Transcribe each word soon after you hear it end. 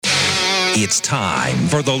It's time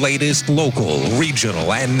for the latest local,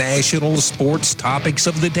 regional, and national sports topics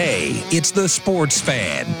of the day. It's the Sports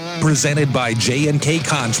Fan, presented by J&K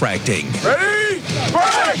Contracting. Ready?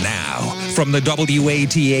 Break! Now, from the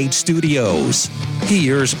WATH studios,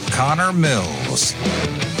 here's Connor Mills.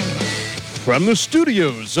 From the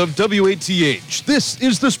studios of WATH, this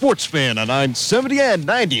is the Sports Fan on 970 and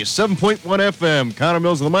 97.1 FM. Connor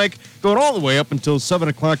Mills on the mic, going all the way up until 7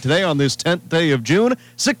 o'clock today on this 10th day of June.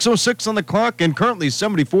 6:06 on the clock and currently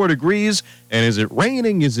 74 degrees. And is it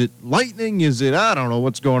raining? Is it lightning? I don't know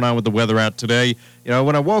what's going on with the weather out today. You know,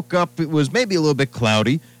 when I woke up, it was maybe a little bit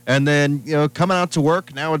cloudy. And then, coming out to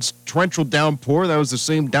work, now it's torrential downpour. That was the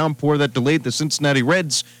same downpour that delayed the Cincinnati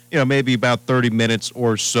Reds, maybe about 30 minutes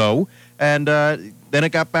or so. And then it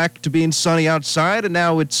got back to being sunny outside, and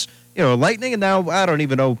now it's, lightning, and now I don't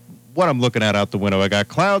even know what I'm looking at out the window. I got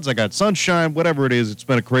clouds, I got sunshine, whatever it is. It's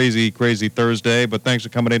been a crazy, crazy Thursday, but thanks for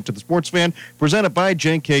coming into the Sports Fan, presented by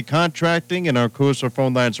J&K Contracting, and our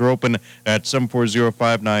phone lines are open at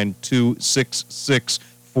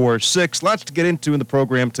 740-592-6646. Lots to get into in the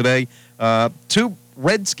program today. Two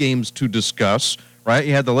Reds games to discuss. Right,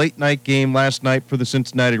 you had the late-night game last night for the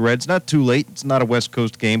Cincinnati Reds. Not too late. It's not a West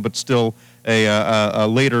Coast game, but still a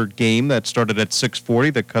later game that started at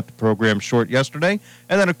 6:40 that cut the program short yesterday.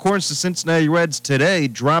 And then, of course, the Cincinnati Reds today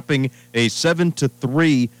dropping a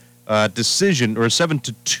 7-3 decision, or a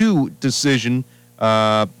 7-2 decision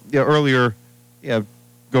earlier,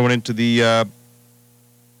 going into the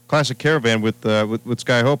Classic Caravan with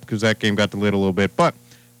Sky Hope, because that game got delayed a little bit. But,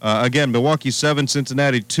 again, Milwaukee 7,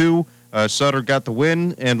 Cincinnati 2. Sutter got the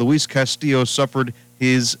win, and Luis Castillo suffered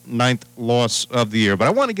his 9th loss of the year. But I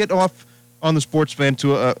want to get off on the Sports Fan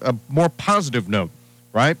to a more positive note,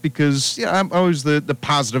 right? Because I'm always the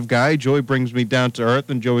positive guy. Joey brings me down to earth,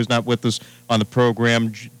 and Joey's not with us on the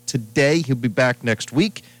program today. He'll be back next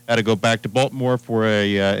week. Had to go back to Baltimore for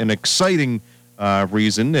an exciting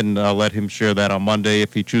reason, and I'll let him share that on Monday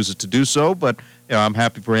if he chooses to do so. But I'm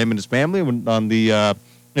happy for him and his family on the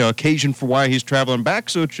occasion for why he's traveling back,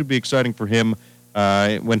 so it should be exciting for him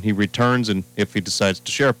when he returns and if he decides to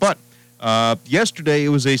share. But yesterday, it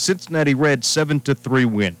was a Cincinnati Reds 7-3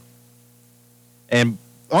 win. And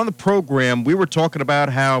on the program, we were talking about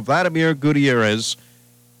how Vladimir Gutierrez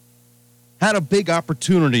had a big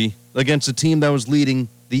opportunity against a team that was leading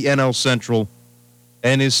the NL Central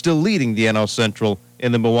and is still leading the NL Central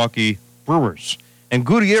in the Milwaukee Brewers. And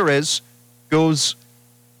Gutierrez goes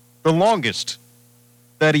the longest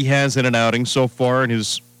that he has in an outing so far in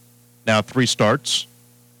his now 3 starts.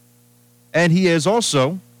 And he has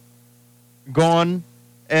also gone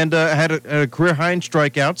and had a career high in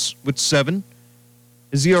strikeouts with 7.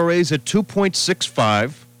 His ERA is at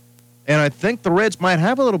 2.65. And I think the Reds might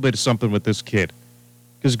have a little bit of something with this kid,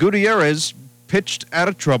 because Gutierrez pitched out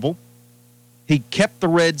of trouble. He kept the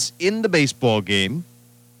Reds in the baseball game,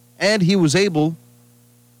 and he was able,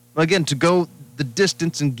 again, to go the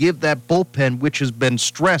distance and give that bullpen, which has been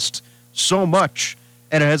stressed so much,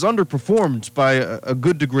 and it has underperformed by a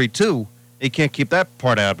good degree too. They can't keep that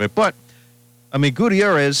part out of it. But, I mean,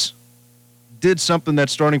 Gutierrez did something that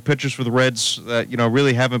starting pitchers for the Reds,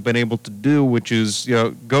 really haven't been able to do, which is,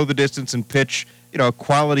 go the distance and pitch,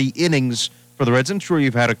 quality innings for the Reds. I'm sure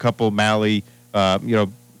you've had a couple, Malley,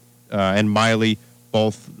 and Miley,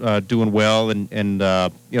 both doing well,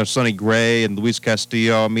 and Sonny Gray and Luis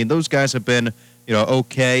Castillo. I mean, those guys have been,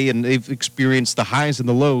 okay, and they've experienced the highs and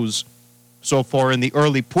the lows so far in the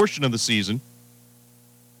early portion of the season.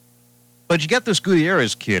 But you get this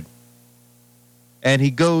Gutierrez kid, and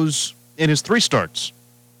he goes in his 3 starts.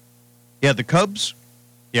 He had the Cubs,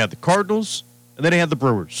 he had the Cardinals, and then he had the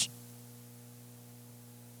Brewers.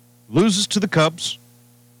 Loses to the Cubs,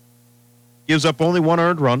 gives up only 1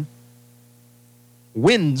 earned run,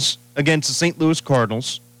 wins against the St. Louis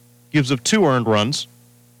Cardinals, gives up 2 earned runs,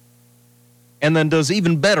 and then does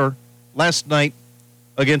even better last night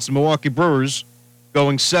against the Milwaukee Brewers,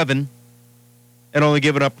 going 7 and only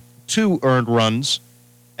giving up 2 earned runs.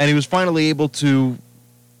 And he was finally able to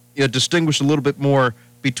distinguish a little bit more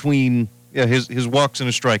between his walks and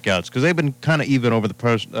his strikeouts, because they've been kind of even over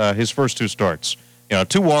his first 2 starts.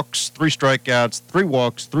 2 walks, 3 strikeouts, 3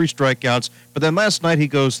 walks, 3 strikeouts. But then last night he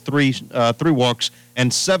goes 3 walks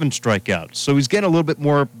and 7 strikeouts. So he's getting a little bit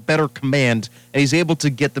more better command, and he's able to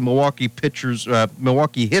get the Milwaukee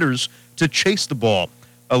hitters to chase the ball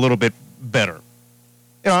a little bit better.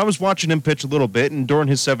 I was watching him pitch a little bit, and during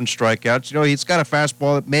his 7 strikeouts, he's got a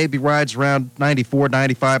fastball that maybe rides around 94,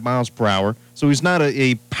 95 miles per hour. So he's not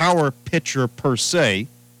a power pitcher per se.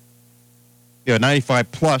 95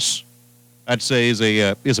 plus, I'd say, is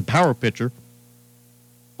a power pitcher.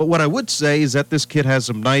 But what I would say is that this kid has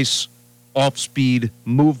some nice off-speed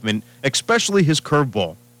movement, especially his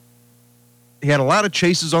curveball. He had a lot of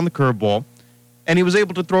chases on the curveball, and he was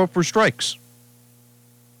able to throw it for strikes.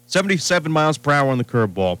 77 miles per hour on the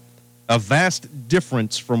curveball, a vast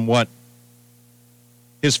difference from what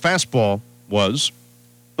his fastball was.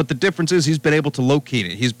 But the difference is he's been able to locate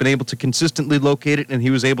it. He's been able to consistently locate it, and he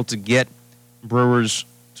was able to get Brewers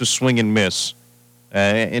to swing and miss.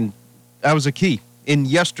 And that was a key in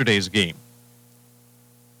yesterday's game.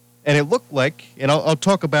 And it looked like, and I'll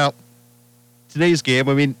talk about today's game.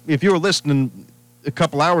 I mean, if you were listening a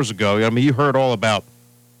couple hours ago, I mean, you heard all about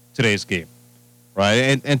today's game,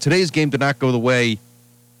 right? And today's game did not go the way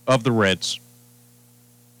of the Reds.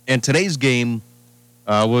 And today's game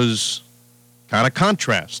was kind of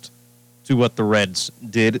contrast to what the Reds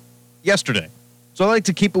did yesterday. So I like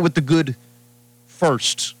to keep it with the good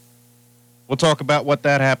first. We'll talk about what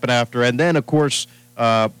that happened after. And then, of course,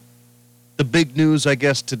 the big news, I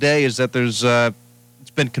guess, today is that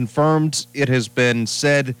it's been confirmed. It has been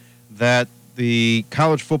said that the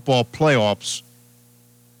college football playoffs,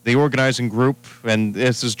 the organizing group, and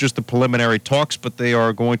this is just the preliminary talks, but they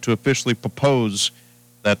are going to officially propose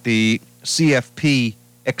that the CFP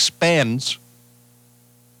expands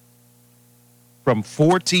from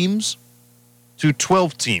 4 teams to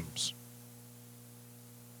 12 teams.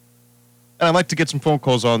 And I'd like to get some phone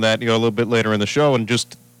calls on that, a little bit later in the show, and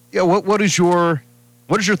just, what is your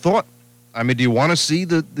thought? I mean, do you want to see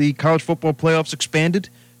the college football playoffs expanded?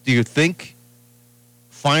 Do you think,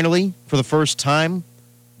 finally, for the first time,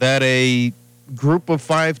 that a group of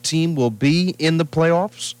 5 team will be in the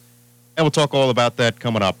playoffs? And we'll talk all about that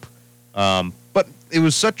coming up. But it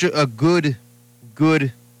was such a good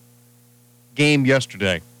game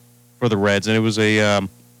yesterday for the Reds, and it was they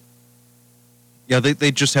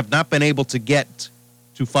just have not been able to get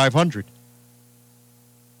to 500.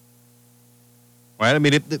 Right? I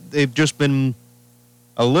mean, they've just been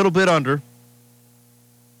a little bit under.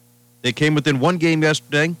 They came within 1 game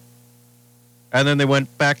yesterday, and then they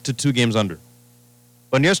went back to 2 games under.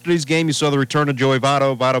 But in yesterday's game, you saw the return of Joey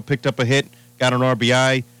Votto. Votto picked up a hit, got an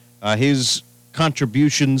RBI. His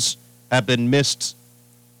contributions have been missed.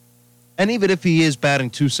 And even if he is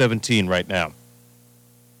batting .217 right now,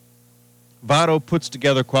 Votto puts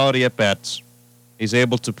together quality at-bats. He's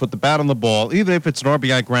able to put the bat on the ball, even if it's an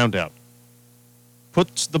RBI ground out.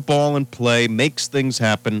 Puts the ball in play, makes things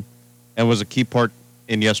happen, and was a key part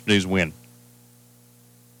in yesterday's win.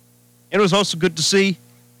 It was also good to see,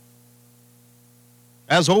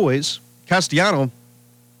 as always, Castellano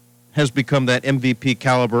has become that MVP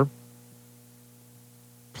caliber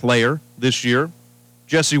player this year.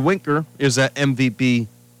 Jesse Winker is that MVP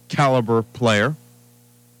caliber player.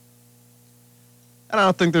 And I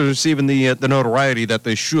don't think they're receiving the notoriety that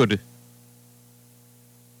they should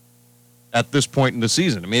at this point in the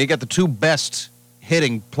season. I mean, you got the 2 best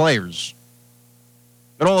hitting players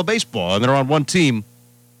in all of baseball, and they're on one team,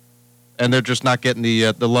 and they're just not getting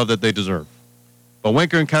the love that they deserve. But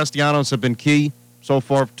Winker and Castellanos have been key so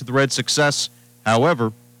far to the Reds' success.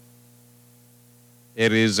 However,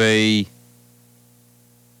 it is a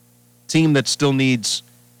team that still needs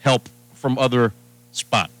help from other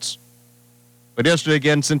spots. But yesterday,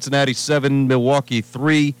 again, Cincinnati 7, Milwaukee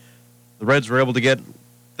 3. The Reds were able to get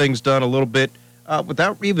things done a little bit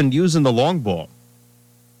without even using the long ball.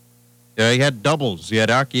 You had doubles. You had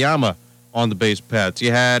Akiyama on the base paths.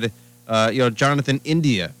 You had Jonathan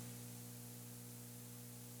India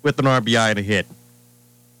with an RBI and a hit.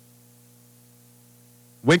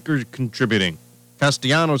 Winker contributing.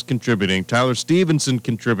 Castellanos contributing. Tyler Stevenson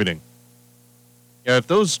contributing. If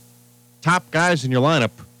those top guys in your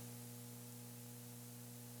lineup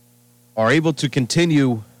are able to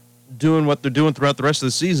continue doing what they're doing throughout the rest of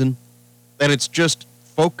the season, then it's just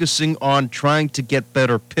focusing on trying to get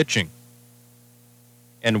better pitching.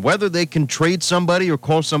 And whether they can trade somebody or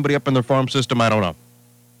call somebody up in their farm system, I don't know.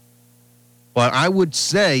 But I would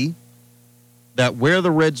say that where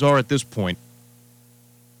the Reds are at this point,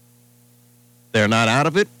 they're not out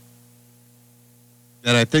of it.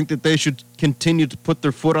 And I think that they should continue to put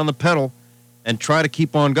their foot on the pedal and try to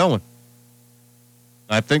keep on going.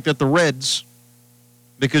 I think that the Reds,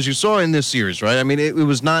 because you saw in this series, right? I mean, it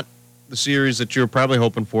was not the series that you were probably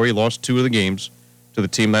hoping for. You lost 2 of the games to the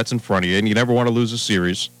team that's in front of you, and you never want to lose a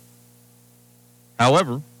series.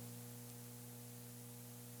 However,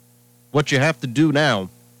 what you have to do now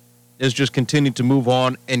is just continue to move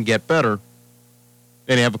on and get better.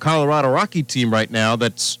 And you have a Colorado Rocky team right now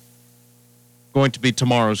that's going to be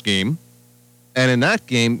tomorrow's game. And in that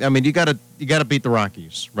game, I mean, you got to beat the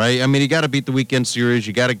Rockies, right? I mean, you got to beat the weekend series.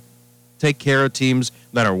 You got to take care of teams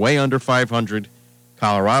that are way under 500.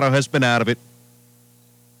 Colorado has been out of it.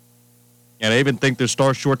 And I even think their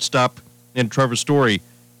star shortstop in Trevor Story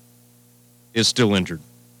is still injured.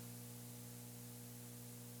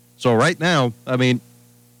 So right now, I mean,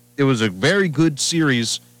 it was a very good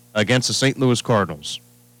series against the St. Louis Cardinals.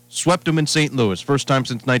 Swept them in St. Louis, first time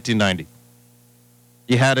since 1990.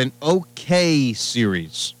 You had an okay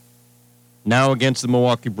series now against the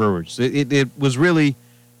Milwaukee Brewers. It was really,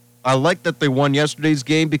 I like that they won yesterday's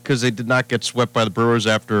game because they did not get swept by the Brewers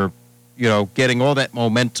after, getting all that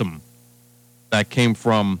momentum that came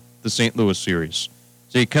from the St. Louis series.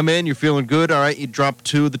 So you come in, you're feeling good. All right, you drop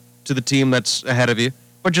two to the team that's ahead of you,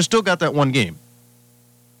 but you still got that one game.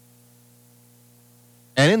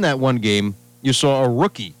 And in that one game, you saw a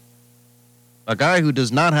rookie, a guy who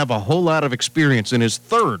does not have a whole lot of experience in his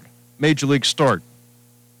third Major League start,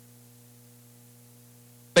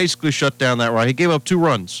 basically shut down that run. He gave up 2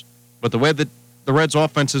 runs, but the way that the Reds'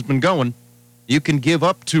 offense has been going, you can give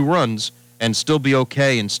up 2 runs and still be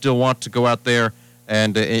okay and still want to go out there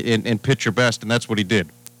and pitch your best, and that's what he did.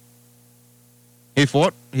 He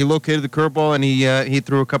fought, he located the curveball, and he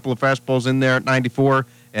threw a couple of fastballs in there at 94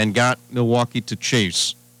 and got Milwaukee to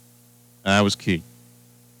chase. That was key.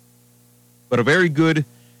 But a very good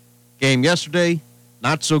game yesterday,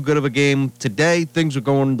 not so good of a game today. Things are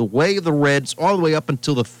going the way of the Reds all the way up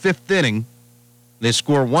until the 5th inning. They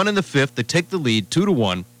score 1 in the 5th, they take the lead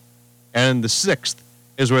 2-1, and the 6th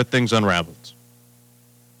is where things unraveled.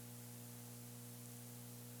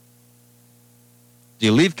 Do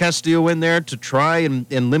you leave Castillo in there to try and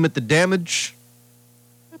limit the damage?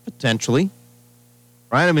 Potentially.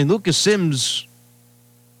 Right? I mean, Lucas Sims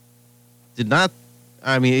did not,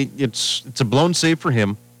 it's a blown save for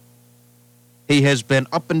him. He has been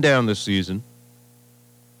up and down this season.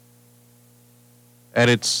 And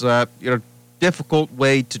it's difficult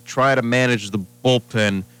way to try to manage the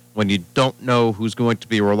bullpen when you don't know who's going to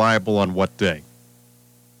be reliable on what day.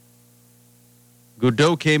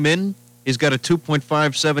 Godot came in. He's got a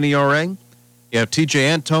 2.57 ERA. You have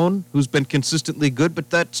TJ Antone, who's been consistently good,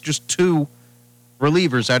 but that's just 2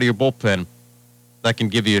 relievers out of your bullpen that can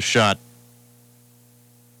give you a shot.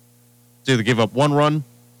 It's either give up 1 run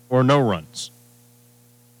or no runs.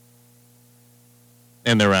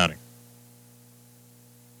 And they're outing.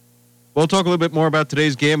 We'll talk a little bit more about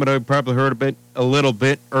today's game, and I probably heard a little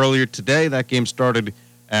bit earlier today. That game started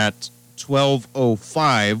at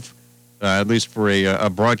 12:05. At least for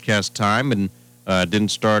a broadcast time, and didn't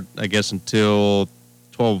start, I guess, until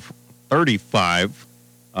 12:35.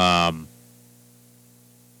 That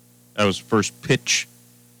was first pitch,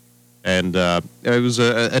 and it was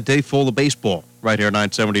a day full of baseball right here at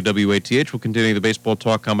 970 WATH. We'll continue the baseball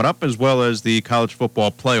talk coming up, as well as the college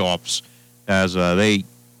football playoffs as they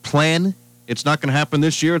plan. It's not going to happen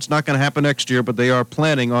this year. It's not going to happen next year, but they are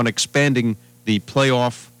planning on expanding the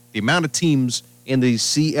playoff, the amount of teams in the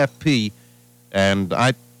CFP, and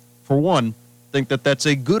I, for one, think that that's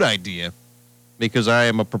a good idea because I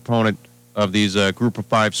am a proponent of these group of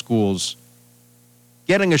 5 schools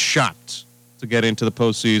getting a shot to get into the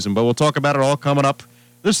postseason, but we'll talk about it all coming up.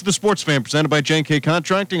 This is the Sports Fan presented by J&K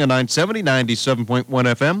Contracting on 970, 97.1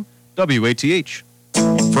 FM, WATH.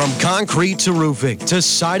 From concrete to roofing to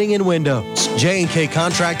siding and windows, J&K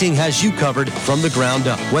Contracting has you covered from the ground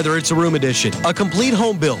up. Whether it's a room addition, a complete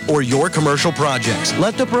home build, or your commercial projects,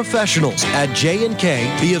 let the professionals at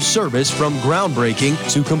J&K be of service from groundbreaking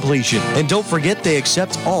to completion. And don't forget they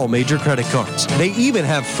accept all major credit cards. They even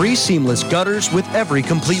have free seamless gutters with every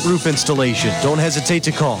complete roof installation. Don't hesitate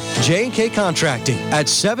to call J&K Contracting at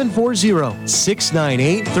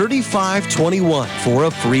 740-698-3521 for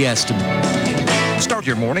a free estimate. Start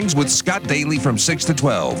your mornings with Scott Daly from 6 to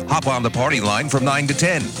 12. Hop on the party line from 9 to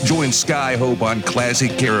 10. Join Sky Hope on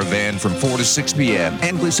Classic Caravan from 4 to 6 p.m.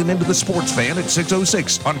 And listen into the Sports Fan at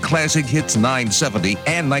 6:06 on Classic Hits 970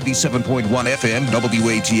 and 97.1 FM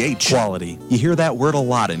WATH. Quality. You hear that word a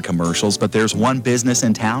lot in commercials, but there's one business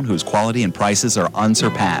in town whose quality and prices are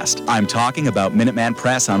unsurpassed. I'm talking about Minuteman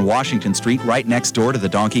Press on Washington Street, right next door to the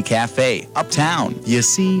Donkey Cafe, uptown. You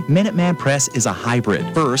see, Minuteman Press is a hybrid.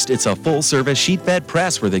 First, it's a full-service sheet-fed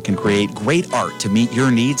press where they can create great art to meet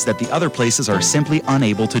your needs that the other places are simply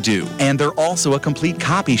unable to do. And they're also a complete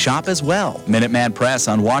copy shop as well. Minuteman Press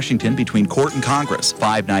on Washington between Court and Congress,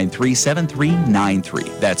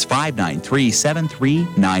 593-7393. That's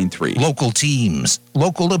 593-7393. Local teams,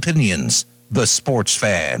 local opinions. The Sports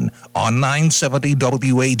Fan on 970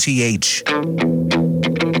 WATH.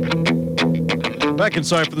 Back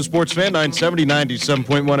inside for the Sports Fan, 970,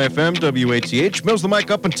 97.1 FM, WATH. Mills the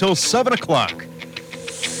mic up until 7 o'clock.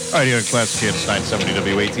 All right, here in Classic Hits,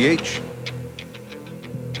 970 WATH.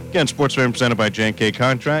 Again, Sports Fan presented by J&K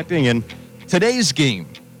Contracting. And today's game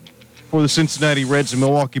for the Cincinnati Reds and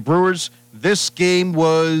Milwaukee Brewers, this game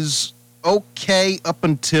was okay up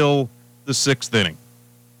until the 6th inning.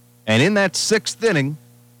 And in that 6th inning,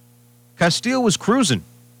 Castillo was cruising.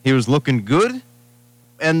 He was looking good,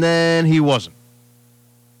 and then he wasn't.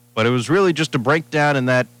 But it was really just a breakdown in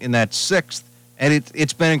that 6th. And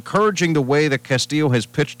it's been encouraging the way that Castillo has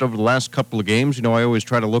pitched over the last couple of games. You know, I always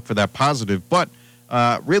try to look for that positive. But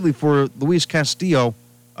really for Luis Castillo,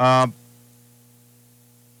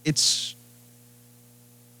 is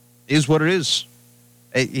what it is.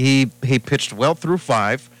 He pitched well through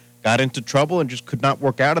 5, got into trouble, and just could not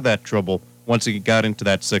work out of that trouble once he got into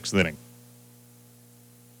that 6th inning.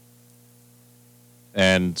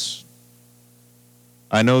 And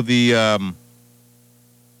I know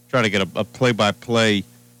try to get a play-by-play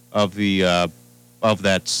of that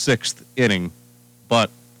 6th inning, but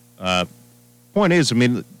point is, I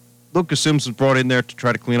mean, Lucas Sims was brought in there to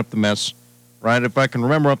try to clean up the mess, right? If I can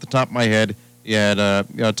remember off the top of my head, you had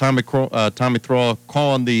Tommy Thrall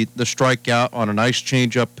calling the strikeout on a nice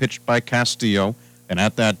changeup pitched by Castillo, and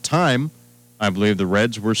at that time, I believe the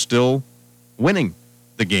Reds were still winning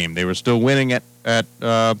the game. They were still winning at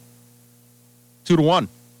 2-1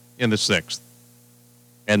 in the 6th.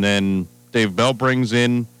 And then Dave Bell brings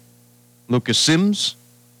in Lucas Sims,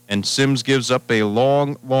 and Sims gives up a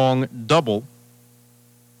long, long double,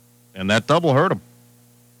 and that double hurt him.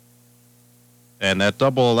 And that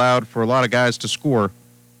double allowed for a lot of guys to score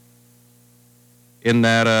in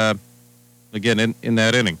that, in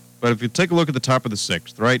that inning. But if you take a look at the top of the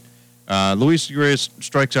 6th, right, Luis Urias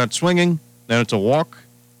strikes out swinging, then it's a walk,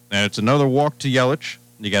 then it's another walk to Yelich.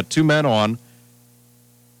 You got 2 men on.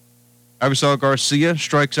 Avisel Garcia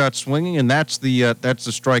strikes out swinging, and that's the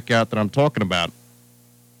strikeout that I'm talking about.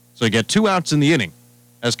 So you get 2 outs in the inning,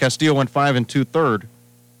 as Castillo went 5 2/3.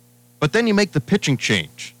 But then you make the pitching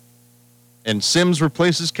change, and Sims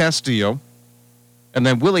replaces Castillo, and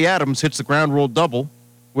then Willie Adams hits the ground rule double,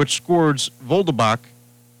 which scores Vogelbach,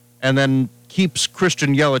 and then keeps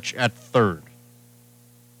Christian Yelich at 3rd.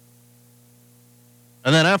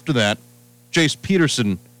 And then after that, Jace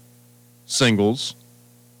Peterson singles.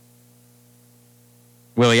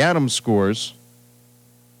 Willie Adams scores,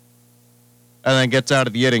 and then gets out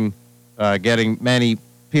of the inning, getting Manny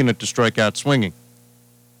Peanut to strike out swinging.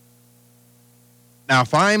 Now,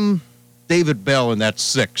 if I'm David Bell in that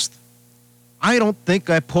 6th, I don't think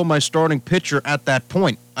I pull my starting pitcher at that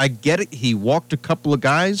point. I get it. He walked a couple of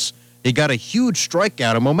guys. He got a huge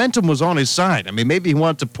strikeout, and momentum was on his side. I mean, maybe he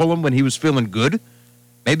wanted to pull him when he was feeling good.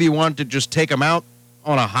 Maybe he wanted to just take him out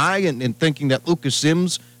on a high and thinking that Lucas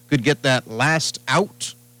Sims could get that last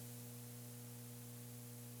out.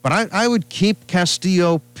 But I would keep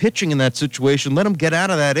Castillo pitching in that situation, let him get out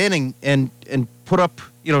of that inning and put up,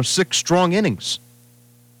 6 strong innings.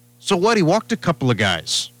 So what? He walked a couple of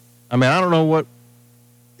guys. I mean, I don't know what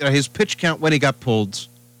his pitch count when he got pulled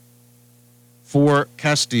for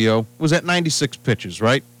Castillo was at 96 pitches,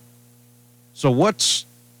 right? So what's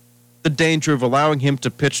the danger of allowing him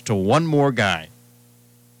to pitch to one more guy,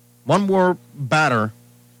 one more batter,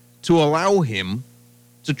 to allow him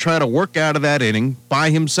to try to work out of that inning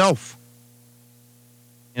by himself?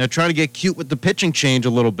 Try to get cute with the pitching change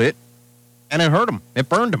a little bit, and it hurt him. It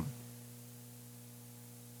burned him.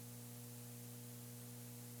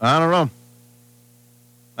 I don't know.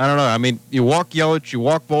 I mean, you walk Yelich, you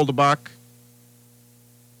walk Vogelbach,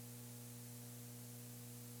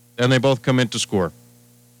 and they both come in to score.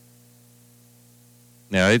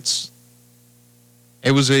 Now, it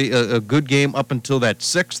was a good game up until that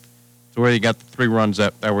 6th, to where you got the 3 runs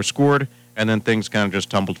that were scored, and then things kind of just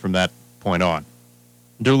tumbled from that point on.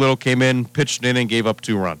 Doolittle came in, pitched an inning, gave up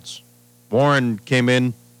 2 runs. Warren came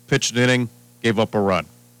in, pitched an inning, gave up a run.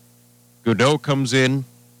 Godot comes in,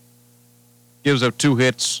 gives up 2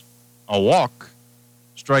 hits, a walk,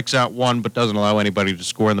 strikes out 1, but doesn't allow anybody to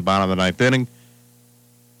score in the bottom of the 9th inning.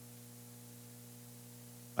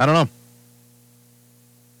 I don't know.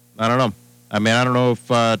 I mean, I don't know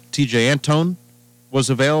if T.J. Antone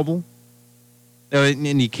was available.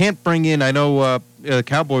 And you can't bring in, I know the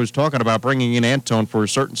Cowboys was talking about bringing in Antone for a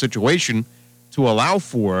certain situation to allow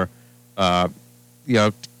for,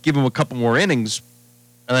 give him a couple more innings.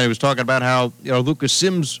 And then he was talking about how, Lucas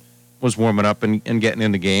Sims was warming up and getting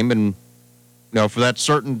in the game. And, for that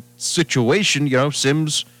certain situation,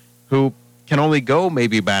 Sims, who can only go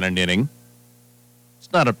maybe about an inning,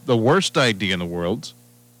 it's not the worst idea in the world,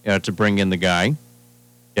 to bring in the guy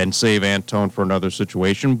and save Antone for another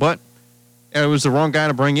situation. But it was the wrong guy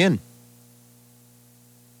to bring in.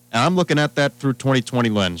 And I'm looking at that through 2020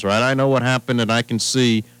 lens, right? I know what happened, and I can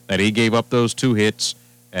see that he gave up those 2 hits,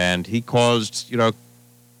 and he caused,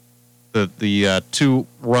 the 2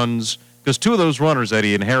 runs, because 2 of those runners that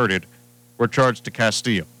he inherited were charged to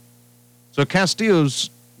Castillo. So Castillo's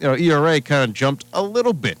ERA kind of jumped a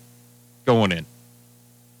little bit going in.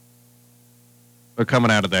 Or coming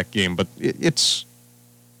out of that game. But it's...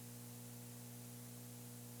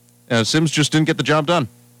 Sims just didn't get the job done.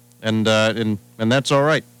 And that's all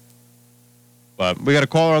right. But we got a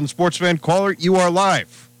caller on the Sports Fan. Caller, you are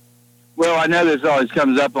live. Well, I know this always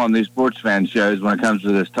comes up on these sports fan shows when it comes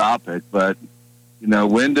to this topic, but,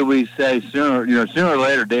 when do we say sooner or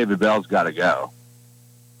later David Bell's got to go?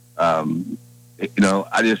 I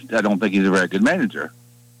don't think he's a very good manager.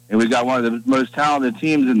 And we've got one of the most talented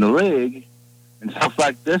teams in the league, and stuff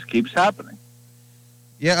like this keeps happening.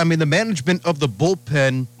 Yeah, I mean, the management of the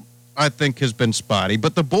bullpen, I think, has been spotty.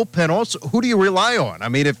 But the bullpen also, who do you rely on? I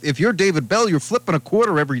mean, if you're David Bell, you're flipping a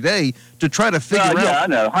quarter every day to try to figure out. Yeah, I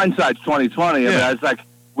know. Hindsight's 20/20. Yeah. I mean, it's like,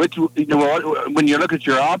 when you look at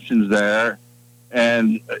your options there,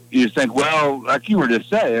 and you think, well, like you were just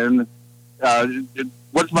saying,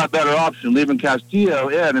 what's my better option? Leaving Castillo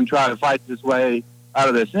in and try to fight this way out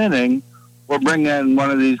of this inning, or bring in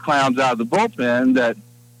one of these clowns out of the bullpen that,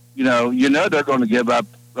 they're going to give up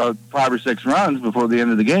 5 or 6 runs before the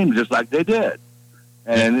end of the game, just like they did.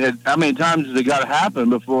 And how many times has it got to happen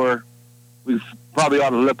before we probably ought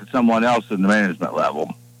to look at someone else in the management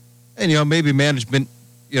level? And maybe management,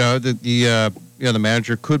 the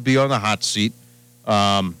manager could be on the hot seat.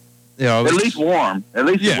 At least warm, at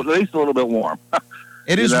least a little bit warm.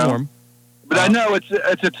 It is warm. But I know it's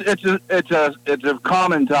a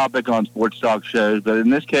common topic on sports talk shows, but in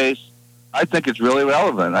this case, I think it's really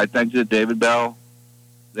relevant. I think that David Bell,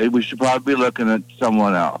 we should probably be looking at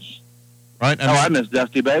someone else. Right. I miss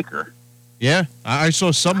Dusty Baker. Yeah, I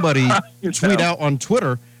saw somebody tweet out on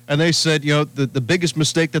Twitter, and they said, the biggest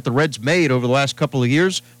mistake that the Reds made over the last couple of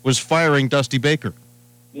years was firing Dusty Baker.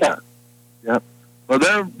 Yeah. Well,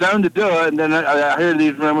 they're down to do it, and then I hear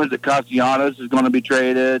these rumors that Castellanos is going to be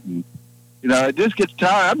traded, and it just gets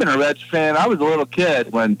tired. I've been a Reds fan. I was a little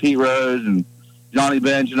kid when Pete Rose and Johnny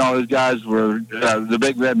Bench and all those guys were the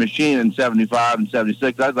Big Red Machine in 75 and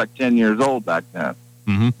 76. I was like 10 years old back then.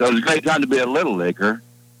 Mm-hmm. So it was a great time to be a little leaguer.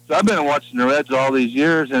 So I've been watching the Reds all these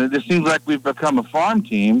years, and it just seems like we've become a farm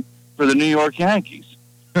team for the New York Yankees.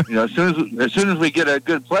 As soon as we get a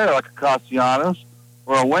good player like a Castellanos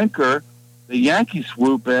or a Winker, the Yankees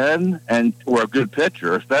swoop in, or a good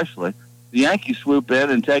pitcher especially, the Yankees swoop in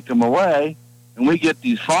and take them away, and we get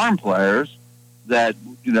these farm players that,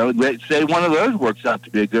 say one of those works out to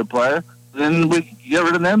be a good player, then we get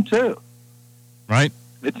rid of them too. Right.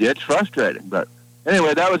 It's frustrating. But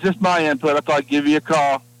anyway, that was just my input. I thought I'd give you a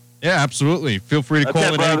call. Yeah, absolutely. Feel free to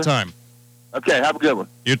call in anytime. Okay, have a good one.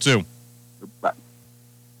 You too. Bye.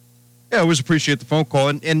 Yeah, I always appreciate the phone call.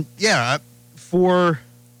 And for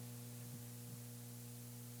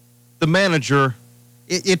the manager,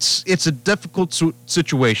 it's a difficult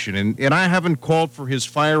situation. And I haven't called for his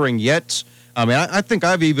firing yet. I mean, I think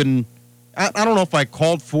I've even, I don't know if I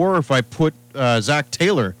called for or if I put Zach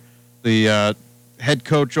Taylor, the head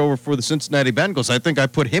coach over for the Cincinnati Bengals. I think I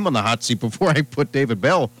put him on the hot seat before I put David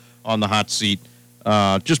Bell on the hot seat,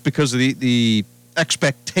 just because of the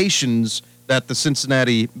expectations that the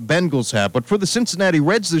Cincinnati Bengals have. But for the Cincinnati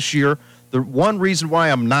Reds this year, the one reason why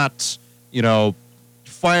I'm not,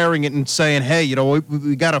 firing it and saying, hey,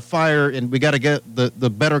 we got to fire and we got to get the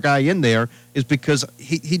better guy in there is because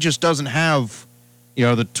he just doesn't have,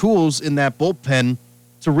 the tools in that bullpen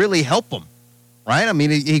to really help him, right? I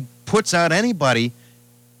mean, he puts out anybody,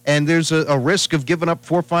 and there's a risk of giving up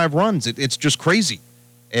 4 or 5 runs. It's just crazy.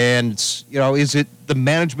 And, is it the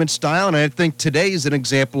management style? And I think today is an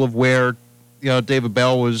example of where, David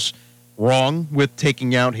Bell was wrong with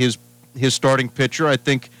taking out his starting pitcher. I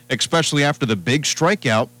think, especially after the big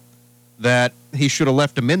strikeout, that he should have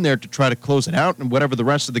left him in there to try to close it out, and whatever the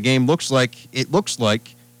rest of the game looks like, it looks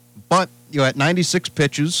like. But, at 96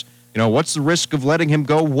 pitches, what's the risk of letting him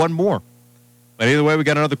go one more? But either way, we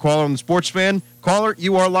got another caller on the Sports Fan. Caller,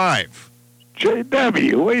 you are live.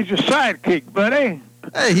 JW, where's your sidekick, buddy?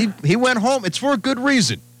 Hey, he went home. It's for a good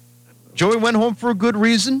reason. Joey went home for a good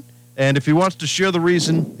reason, and if he wants to share the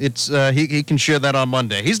reason, it's he can share that on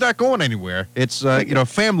Monday. He's not going anywhere. It's a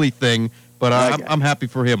family thing, but I'm happy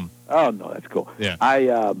for him. Oh no, that's cool. Yeah.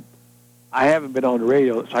 I haven't been on the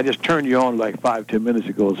radio, so I just turned you on like 5-10 minutes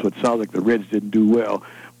ago, so it sounds like the Reds didn't do well.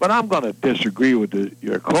 But I'm going to disagree with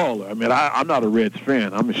your caller. I mean, I'm not a Reds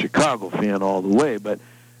fan. I'm a Chicago fan all the way. But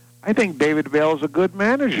I think David Bell is a good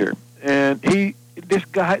manager. And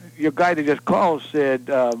your guy that just called said,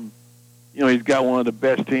 he's got one of the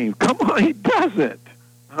best teams. Come on, he doesn't.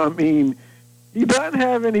 I mean, he doesn't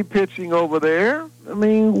have any pitching over there. I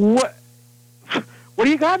mean, what do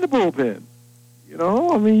you got in the bullpen?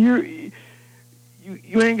 I mean,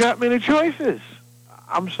 you ain't got many choices.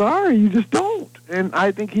 I'm sorry, you just don't. And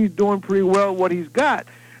I think he's doing pretty well what he's got.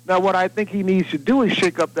 Now, what I think he needs to do is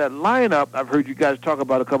shake up that lineup. I've heard you guys talk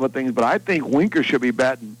about a couple of things, but I think Winker should be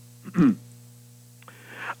batting.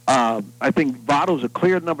 I think Votto's a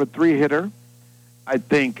clear number 3 hitter. I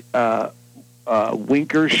think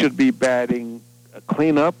Winker should be batting a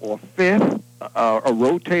cleanup or 5th, or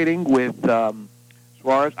rotating with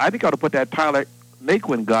Suarez. I think I ought to put that Tyler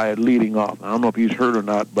Naquin guy at leading off. I don't know if he's hurt or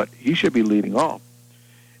not, but he should be leading off.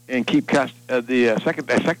 And keep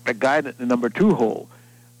the guy in the number 2 hole.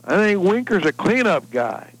 I think Winker's a cleanup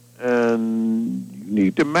guy, and you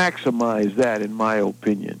need to maximize that, in my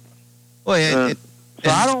opinion. Well,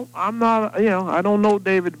 I don't know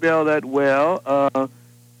David Bell that well.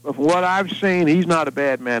 But from what I've seen, he's not a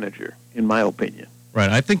bad manager, in my opinion. Right.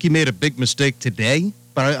 I think he made a big mistake today,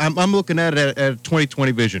 but I'm looking at it at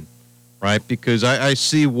 20/20 vision, right? Because I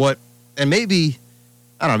see what, and maybe,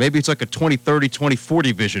 I don't know, maybe it's like a 20/30,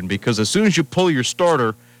 20/40 vision, because as soon as you pull your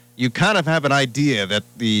starter, you kind of have an idea that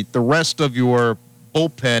the rest of your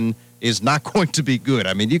bullpen is not going to be good.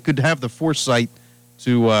 I mean, you could have the foresight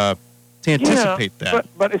to anticipate that.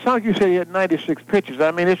 But it's not like you say he had 96 pitches.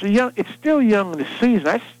 I mean, it's still young in the season.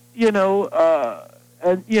 I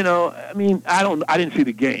mean, I didn't see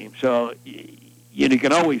the game, so you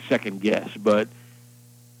can always second guess. But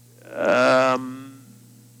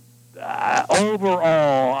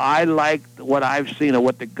overall, I like what I've seen of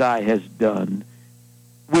what the guy has done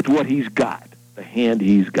with what he's got, the hand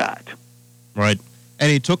he's got. Right. And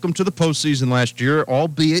he took him to the postseason last year,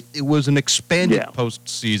 albeit it was an expanded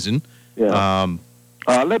postseason. Yeah.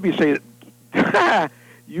 Let me say,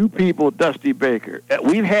 you people, Dusty Baker.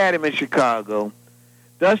 We've had him in Chicago.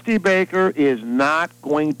 Dusty Baker is not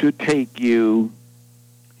going to take you.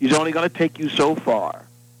 He's only going to take you so far.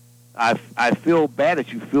 I feel bad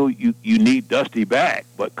that you feel you need Dusty back,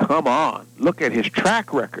 but come on. Look at his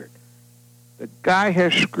track record. The guy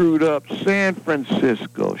has screwed up San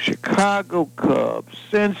Francisco, Chicago Cubs,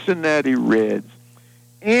 Cincinnati Reds,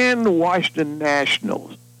 and the Washington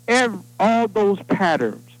Nationals. All those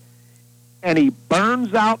patterns. And he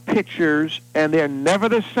burns out pitchers, and they're never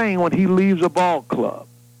the same when he leaves a ball club.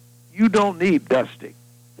 You don't need Dusty.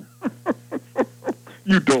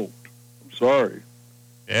 You don't. I'm sorry.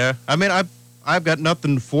 Yeah. I mean, I've got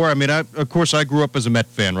nothing for. I mean, of course, I grew up as a Met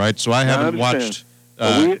fan, right? So I haven't watched.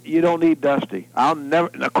 You don't need Dusty. I'll never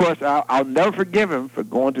forgive him for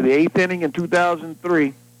going to the 8th inning in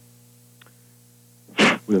 2003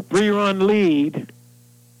 with a 3-run lead,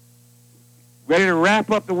 ready to wrap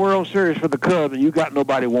up the World Series for the Cubs, and you got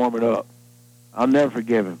nobody warming up. I'll never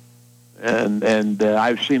forgive him. And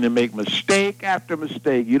I've seen him make mistake after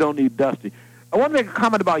mistake. You don't need Dusty. I want to make a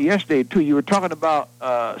comment about yesterday, too. You were talking about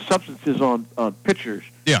substances on pitchers.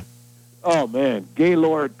 Yeah. Oh, man,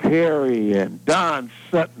 Gaylord Perry and Don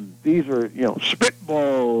Sutton. These are,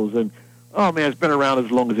 spitballs. And, oh, man, it's been around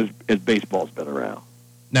as long as baseball's been around.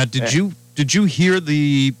 Now, did you hear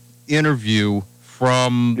the interview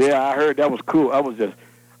from... Yeah, I heard. That was cool. I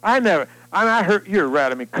heard, you're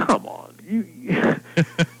right. I mean, come on.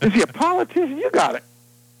 Is he a politician? You got it.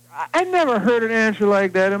 I never heard an answer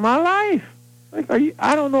like that in my life. Like,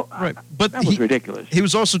 I don't know. Right, but that was ridiculous. He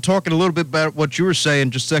was also talking a little bit about what you were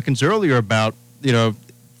saying just seconds earlier about,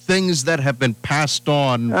 things that have been passed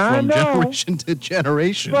on from generation to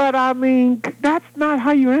generation. But, I mean, that's not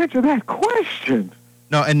how you answer that question.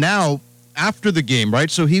 No, and now, after the game, right,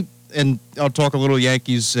 so and I'll talk a little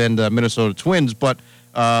Yankees and Minnesota Twins, but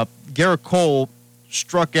Garrett Cole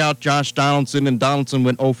struck out Josh Donaldson, and Donaldson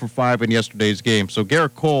went 0 for 5 in yesterday's game. So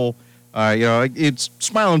Garrett Cole... it's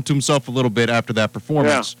smiling to himself a little bit after that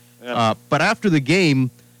performance. Yeah. But after the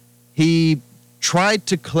game, he tried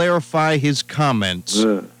to clarify his comments,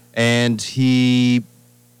 and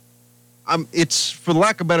it's, for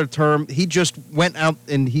lack of a better term, he just went out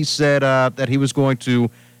and he said that he was going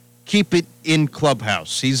to keep it in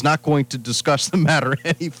clubhouse. He's not going to discuss the matter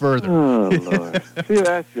any further. Oh, Lord. See,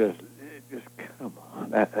 that's just come on.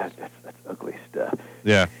 That's ugly stuff.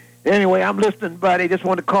 Yeah. Anyway, I'm listening, buddy. Just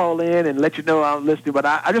wanted to call in and let you know I'm listening. But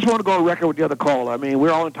I just want to go on record with the other caller. I mean,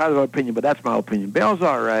 we're all entitled to our opinion, but that's my opinion. Bell's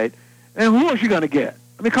all right. And who else you going to get?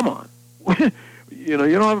 I mean, come on. You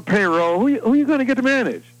don't have a payroll. Who are you going to get to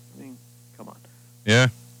manage? I mean, come on. Yeah.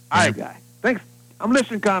 All right, guy. Thanks. I'm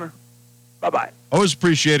listening, Connor. Bye-bye. Always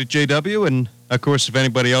appreciate it, JW. And, of course, if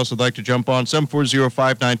anybody else would like to jump on,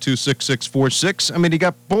 740-592-6646. I mean, you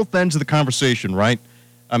got both ends of the conversation, right?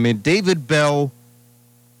 I mean, David Bell...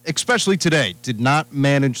 especially today, did not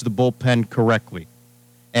manage the bullpen correctly.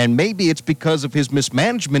 And maybe it's because of his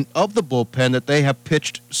mismanagement of the bullpen that they have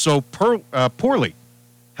pitched so poorly.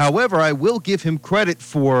 However, I will give him credit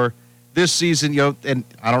for this season, and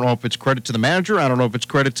I don't know if it's credit to the manager. I don't know if it's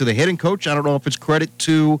credit to the hitting coach. I don't know if it's credit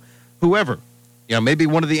to whoever. Maybe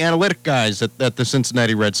one of the analytic guys that the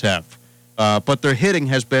Cincinnati Reds have. But their hitting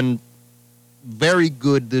has been very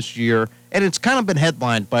good this year, and it's kind of been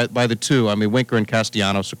headlined by the two. I mean, Winker and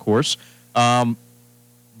Castellanos, of course.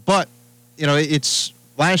 But, it's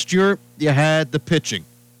last year you had the pitching,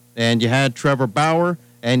 and you had Trevor Bauer,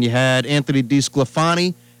 and you had Anthony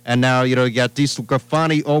DeSclafani, and now, you got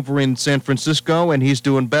DeSclafani over in San Francisco, and he's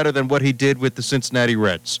doing better than what he did with the Cincinnati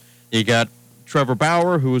Reds. You got Trevor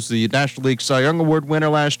Bauer, who was the National League Cy Young Award winner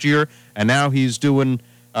last year, and now he's doing,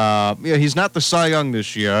 he's not the Cy Young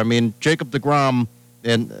this year. I mean, Jacob deGrom,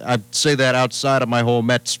 and I'd say that outside of my whole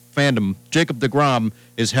Mets fandom, Jacob deGrom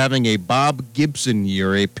is having a Bob Gibson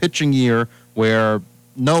year, a pitching year where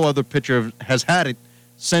no other pitcher has had it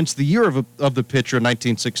since the year of the pitcher in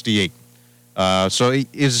 1968. So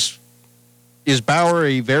is Bauer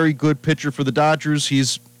a very good pitcher for the Dodgers?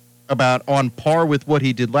 He's about on par with what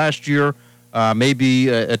he did last year, maybe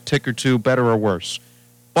a tick or two better or worse.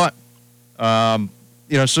 But,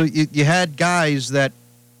 so you had guys that,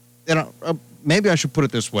 maybe I should put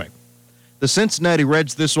it this way. The Cincinnati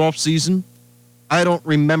Reds this offseason, I don't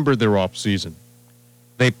remember their offseason.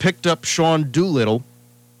 They picked up Sean Doolittle,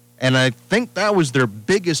 and I think that was their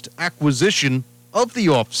biggest acquisition of the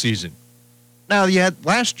offseason. Now, you had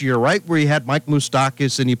last year, right, where you had Mike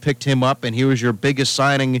Moustakas, and you picked him up, and he was your biggest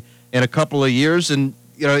signing in a couple of years, and,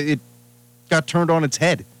 it got turned on its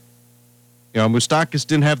head. Moustakas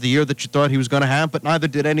didn't have the year that you thought he was going to have, but neither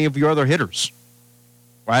did any of your other hitters.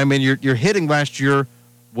 Right? I mean, your hitting last year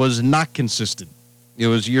was not consistent.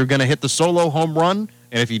 You're going to hit the solo home run,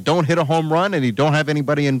 and if you don't hit a home run and you don't have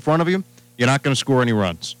anybody in front of you, you're not going to score any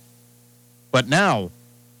runs. But now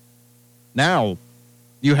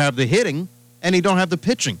you have the hitting, and you don't have the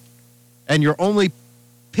pitching. And your only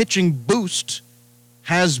pitching boost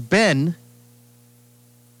has been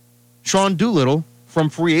Sean Doolittle from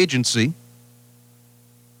free agency.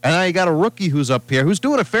 And now you got a rookie who's up here who's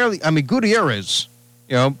doing Gutierrez,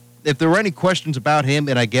 if there were any questions about him,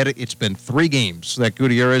 and I get it, it's been 3 games that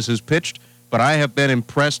Gutierrez has pitched, but I have been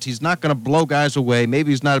impressed. He's not going to blow guys away.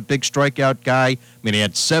 Maybe he's not a big strikeout guy. I mean, he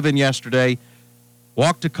had 7 yesterday,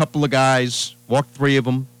 walked a couple of guys, walked 3 of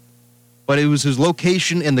them, but it was his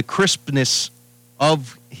location and the crispness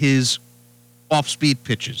of his off-speed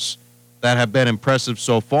pitches that have been impressive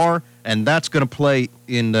so far, and that's going to play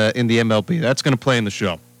in the MLB. That's going to play in the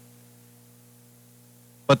show.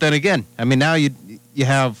 But then again, I mean, now you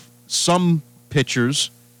have some pitchers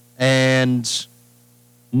and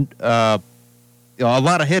a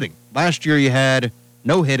lot of hitting. Last year you had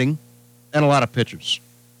no hitting and a lot of pitchers,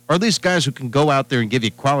 or at least guys who can go out there and give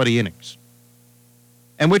you quality innings.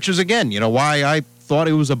 And which is, again, why I thought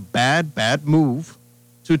it was a bad move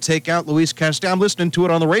to take out Luis Castillo. I'm listening to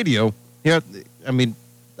it on the radio here. I mean,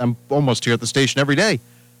 I'm almost here at the station every day.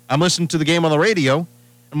 I'm listening to the game on the radio.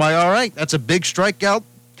 I'm like, all right, that's a big strikeout.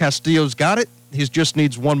 Castillo's got it. He just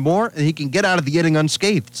needs one more, and he can get out of the inning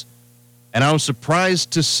unscathed. And I was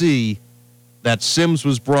surprised to see that Sims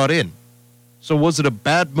was brought in. So was it a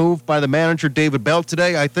bad move by the manager, David Bell,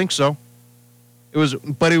 today? I think so. It was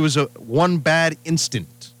one bad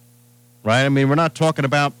instant, right? I mean, we're not talking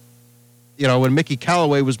about, when Mickey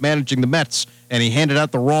Callaway was managing the Mets and he handed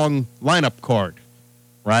out the wrong lineup card,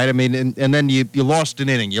 right? I mean, and then you lost an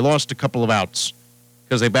inning. You lost a couple of outs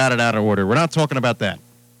because they batted out of order. We're not talking about that.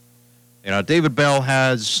 David Bell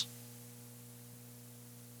has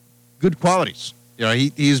good qualities.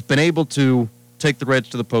 He's been able to take the Reds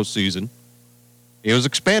to the postseason. He was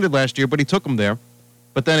expanded last year, but he took them there.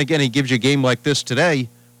 But then again, he gives you a game like this today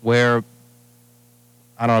where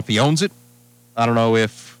I don't know if he owns it. I don't know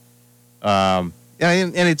if, and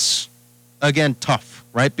it's, again, tough,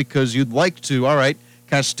 right? Because you'd like to, all right,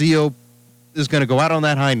 Castillo is going to go out on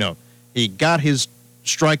that high note. He got his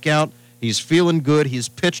strikeout. He's feeling good. He's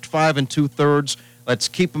pitched 5 2/3. Let's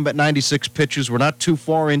keep him at 96 pitches. We're not too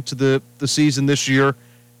far into the season this year.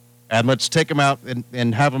 And let's take him out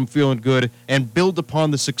and have him feeling good and build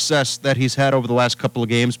upon the success that he's had over the last couple of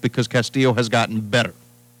games because Castillo has gotten better,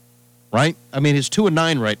 right? I mean, he's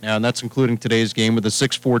 2-9 right now, and that's including today's game with a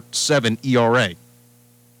 6.47 ERA.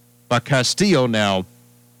 But Castillo now,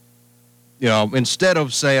 instead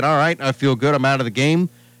of saying, all right, I feel good, I'm out of the game,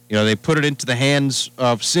 they put it into the hands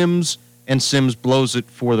of Sims, and Sims blows it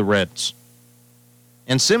for the Reds.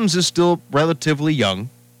 And Sims is still relatively young.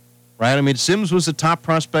 Right? I mean, Sims was a top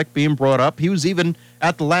prospect being brought up. He was even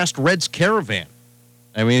at the last Reds Caravan.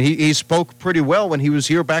 I mean, he spoke pretty well when he was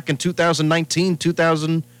here back in 2019,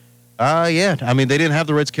 I mean, they didn't have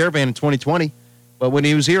the Reds Caravan in 2020, But when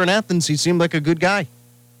he was here in Athens, he seemed like a good guy.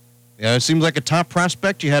 Yeah, it seems like a top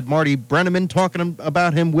prospect. You had Marty Brenneman talking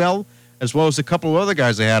about him well as a couple of other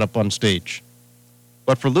guys they had up on stage.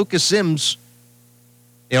 But for Lucas Sims,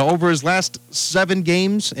 over his last 7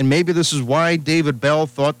 games, and maybe this is why David Bell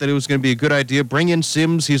thought that it was going to be a good idea, bring in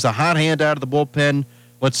Sims. He's a hot hand out of the bullpen.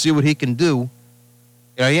 Let's see what he can do.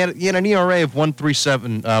 He had an ERA of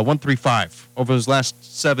 1.35 over his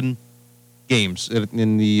last 7 games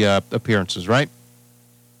in the appearances, right?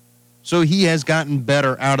 So he has gotten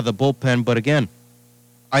better out of the bullpen. But again,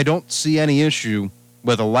 I don't see any issue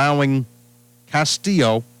with allowing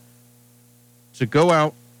Castillo to go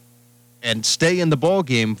out and stay in the ball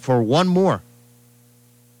game for one more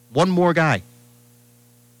guy.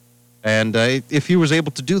 And if he was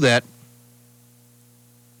able to do that,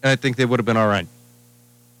 I think they would have been all right.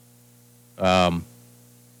 And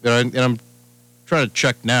I'm trying to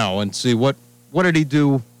check now and see what did he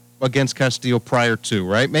do against Castillo prior to,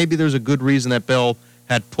 right? Maybe there's a good reason that Bell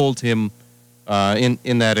had pulled him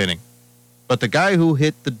in that inning. But the guy who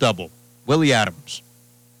hit the double, Willie Adams.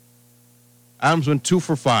 Adams went 2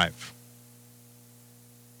 for 5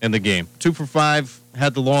 in the game. 2 for 5,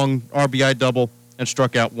 had the long RBI double, and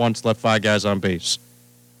struck out once, left 5 guys on base.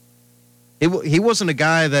 He wasn't a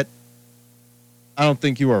guy that I don't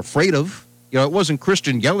think you were afraid of. It wasn't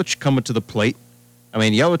Christian Yelich coming to the plate. I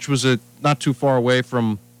mean, Yelich was not too far away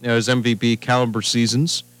from his MVP caliber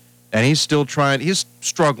seasons, and he's still trying. He's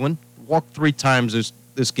struggling. Walked 3 times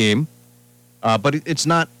this game, but it's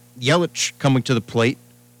not Yelich coming to the plate.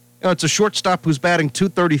 It's a shortstop who's batting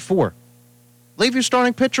 .234. Leave your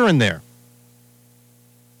starting pitcher in there.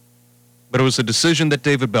 But it was a decision that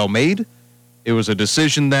David Bell made. It was a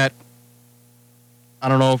decision that, I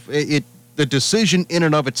don't know if the decision in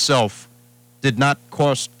and of itself did not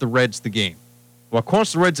cost the Reds the game. What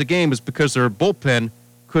cost the Reds the game is because their bullpen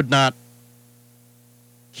could not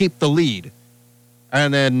keep the lead.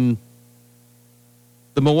 And then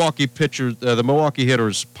the Milwaukee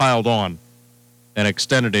hitters piled on and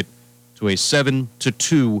extended it to a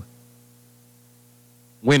 7-2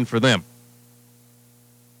 win for them.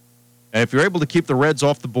 And if you're able to keep the Reds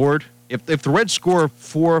off the board, if the Reds score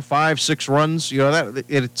 4, 5, 6 runs,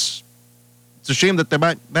 it's a shame that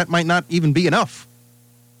that might not even be enough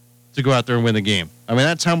to go out there and win the game. I mean,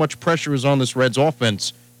 that's how much pressure is on this Reds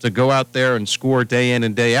offense to go out there and score day in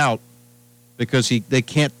and day out, because they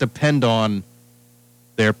can't depend on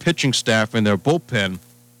their pitching staff and their bullpen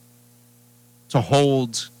to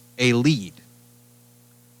hold a lead.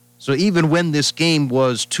 So even when this game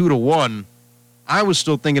was 2-1, I was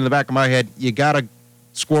still thinking in the back of my head, you got to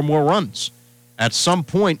score more runs. At some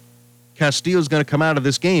point, Castillo's going to come out of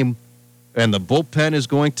this game, and the bullpen is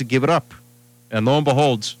going to give it up. And lo and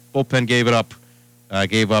behold, bullpen gave it up.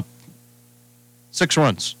 Gave up 6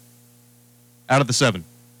 runs out of the 7.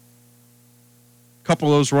 A couple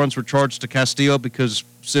of those runs were charged to Castillo because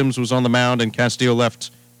Sims was on the mound and Castillo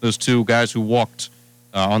left those 2 guys who walked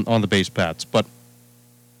on the base paths. But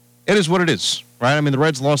it is what it is, right? I mean, the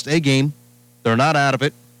Reds lost a game. They're not out of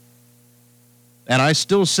it. And I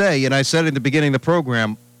still say, and I said in the beginning of the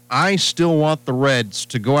program, I still want the Reds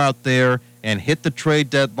to go out there and hit the trade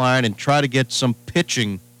deadline and try to get some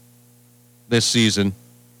pitching this season,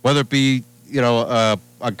 whether it be, a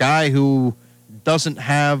guy who doesn't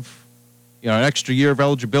have, an extra year of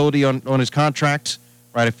eligibility on his contract,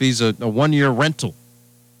 right? If he's a 1-year rental,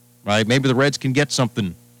 right? Maybe the Reds can get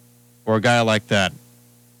something for a guy like that.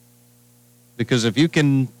 Because if you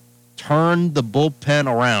can turn the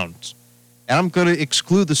bullpen around, and I'm going to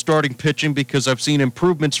exclude the starting pitching because I've seen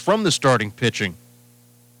improvements from the starting pitching.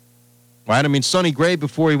 Right? I mean, Sonny Gray,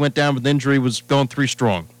 before he went down with injury, was going 3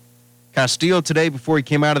 strong. Castillo today, before he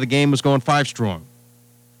came out of the game, was going 5 strong.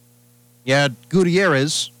 You had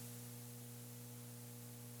Gutierrez,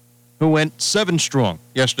 who went 7 strong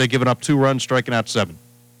yesterday, giving up 2 runs, striking out 7.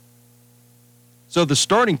 So the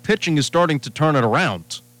starting pitching is starting to turn it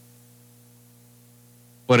around.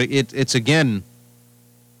 But it's again,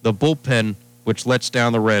 the bullpen which lets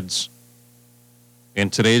down the Reds in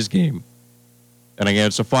today's game. And again,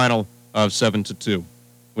 it's a final of 7-2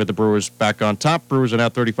 with the Brewers back on top. Brewers are now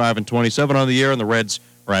 35-27 on the year, and the Reds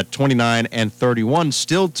are at 29-31.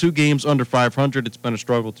 Still 2 games under 500. It's been a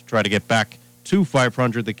struggle to try to get back to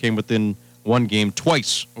 500. They came within 1 game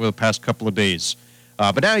twice over the past couple of days.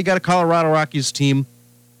 But now you got a Colorado Rockies team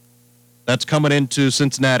that's coming into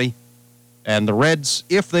Cincinnati. And the Reds,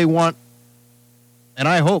 if they want, and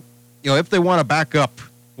I hope, if they want to back up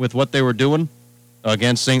with what they were doing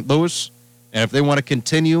against St. Louis, and if they want to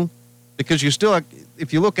continue, because you still,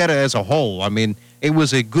 if you look at it as a whole, I mean, it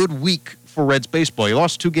was a good week for Reds baseball. You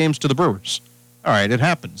lost 2 games to the Brewers. All right, it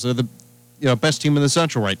happens. best team in the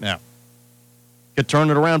Central right now. Could turn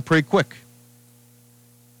it around pretty quick.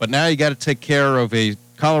 But now you got to take care of a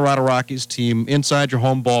Colorado Rockies team inside your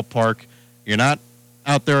home ballpark. You're not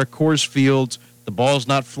out there at Coors Field. The ball's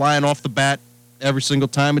not flying off the bat every single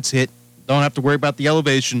time it's hit. Don't have to worry about the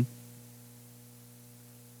elevation.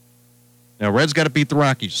 Now, Reds got to beat the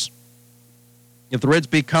Rockies. If the Reds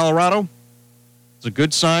beat Colorado, it's a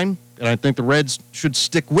good sign, and I think the Reds should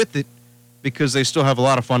stick with it because they still have a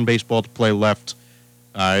lot of fun baseball to play left.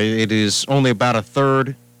 It is only about a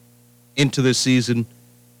third into this season,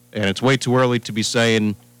 and it's way too early to be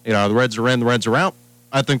saying, the Reds are in, the Reds are out.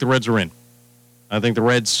 I think the Reds are in. I think the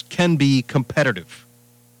Reds can be competitive,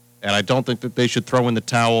 and I don't think that they should throw in the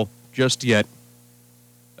towel just yet.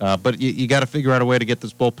 But you got to figure out a way to get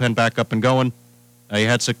this bullpen back up and going. You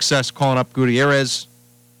had success calling up Gutierrez.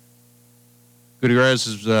 Gutierrez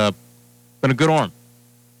has been a good arm.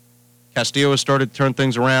 Castillo has started to turn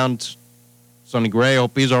things around. Sonny Gray,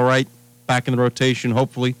 hope he's all right. Back in the rotation,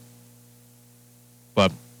 hopefully.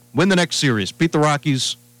 But win the next series. Beat the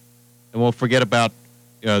Rockies, and we'll forget about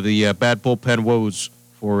the bad bullpen woes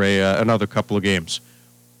for another couple of games.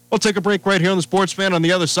 We'll take a break right here on the Sports Fan. On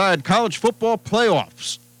the other side, college football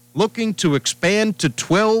playoffs looking to expand to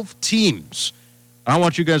 12 teams. I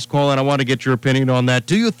want you guys to call in. I want to get your opinion on that.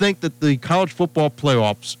 Do you think that the college football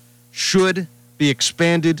playoffs should be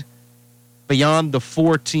expanded beyond the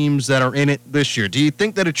 4 teams that are in it this year? Do you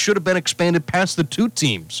think that it should have been expanded past the 2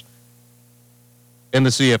 teams in the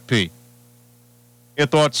CFP? Your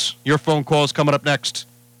thoughts, your phone calls coming up next.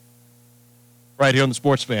 Right here on the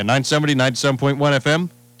Sports Fan, 970, 97.1 FM,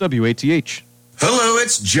 WATH. Hello,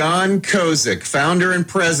 it's John Kozik, founder and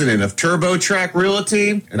president of TurboTrack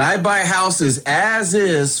Realty, and I buy houses as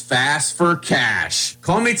is, fast for cash.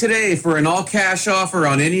 Call me today for an all-cash offer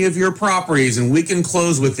on any of your properties, and we can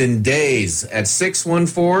close within days at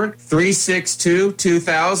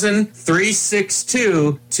 614-362-2000,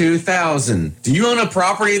 362-2000. Do you own a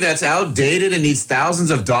property that's outdated and needs thousands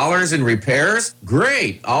of dollars in repairs?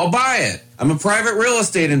 Great, I'll buy it. I'm a private real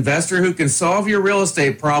estate investor who can solve your real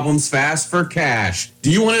estate problems fast for cash. Do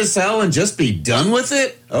you want to sell and just be done with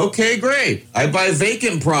it? Okay, great. I buy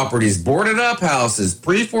vacant properties, boarded up houses,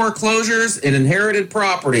 pre-foreclosures, and inherited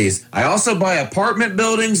properties. I also buy apartment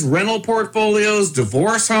buildings, rental portfolios,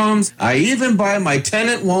 divorce homes. I even buy my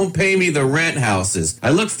tenant won't pay me the rent houses. I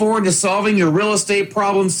look forward to solving your real estate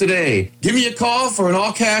problems today. Give me a call for an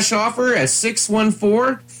all-cash offer at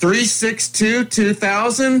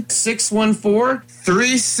 614-362-2000,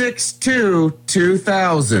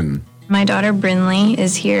 614-362-2000. My daughter Brinley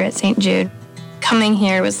is here at St. Jude. Coming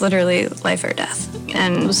here was literally life or death,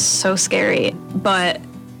 and it was so scary. But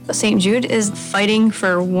St. Jude is fighting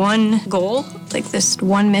for one goal, like this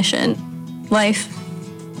one mission, life.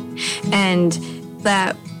 And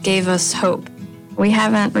that gave us hope. We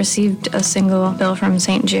haven't received a single bill from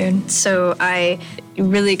St. Jude, so I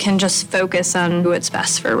really can just focus on what's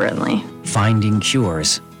best for Brinley. Finding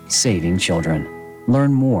cures, saving children.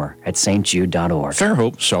 Learn more at stjude.org.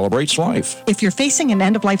 Fairhope celebrates life. If you're facing an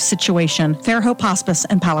end-of-life situation, Fairhope Hospice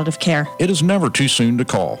and Palliative Care. It is never too soon to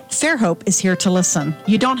call. Fairhope is here to listen.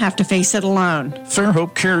 You don't have to face it alone.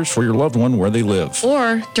 Fairhope cares for your loved one where they live.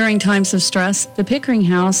 Or, during times of stress, the Pickering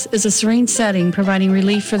House is a serene setting providing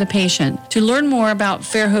relief for the patient. To learn more about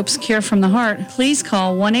Fairhope's Cure from the Heart, please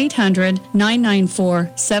call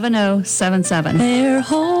 1-800-994-7077.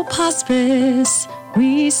 Fairhope Hospice.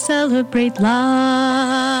 We celebrate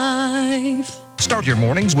life. Start your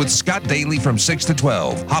mornings with Scott Daly from 6 to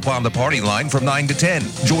 12. Hop on the party line from 9 to 10.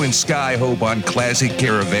 Join Sky Hope on Classic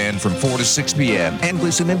Caravan from 4 to 6 p.m. And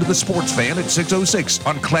listen into the Sports Fan at 6:06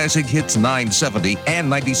 on Classic Hits 970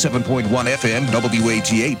 and 97.1 FM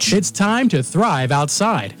WATH. It's time to thrive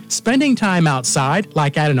outside. Spending time outside,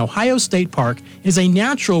 like at an Ohio State park, is a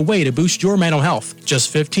natural way to boost your mental health. Just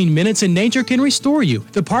 15 minutes in nature can restore you.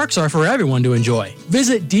 The parks are for everyone to enjoy.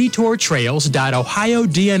 Visit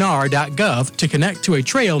detourtrails.ohiodnr.gov to connect to a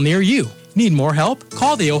trail near you. Need more help?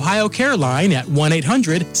 Call the Ohio Care Line at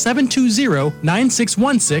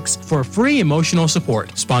 1-800-720-9616 for free emotional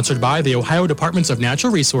support. Sponsored by the Ohio Departments of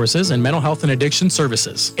Natural Resources and Mental Health and Addiction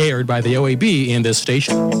Services. Aired by the OAB and this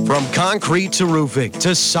station. From concrete to roofing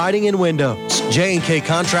to siding and windows, J&K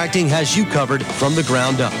Contracting has you covered from the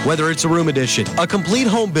ground up. Whether it's a room addition, a complete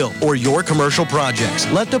home build, or your commercial projects,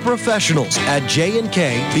 let the professionals at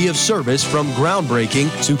J&K be of service from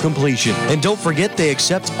groundbreaking to completion. And don't forget they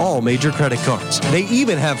accept all major credit cards. They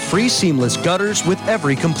even have free seamless gutters with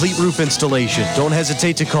every complete roof installation. Don't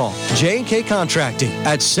hesitate to call J&K Contracting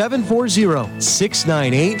at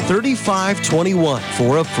 740-698-3521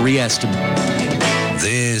 for a free estimate.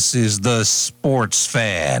 This is the Sports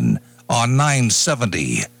Fan on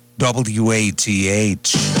 970 WATH.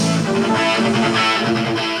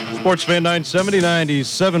 Sports Fan 970,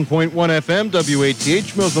 97.1 FM,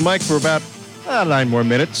 WATH. Mills the mic for about 9 more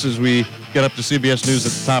minutes as we get up to CBS News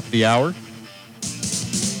at the top of the hour.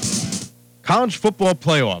 College football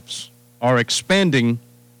playoffs are expanding.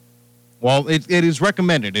 Well, it is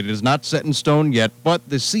recommended. It is not set in stone yet, but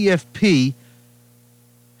the CFP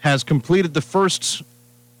has completed the first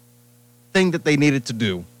thing that they needed to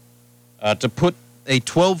do to put a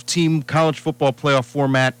 12-team college football playoff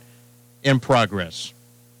format in progress.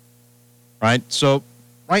 Right? So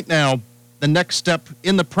right now, the next step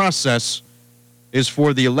in the process is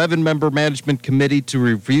for the 11-member management committee to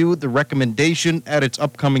review the recommendation at its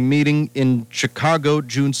upcoming meeting in Chicago,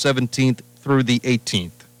 June 17th through the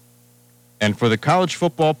 18th. And for the college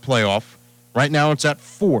football playoff, right now it's at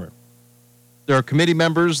 4. There are committee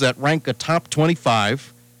members that rank a top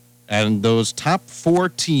 25, and those top 4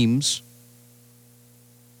 teams,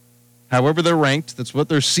 however they're ranked, that's what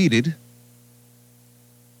they're seeded.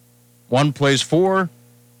 1 plays 4,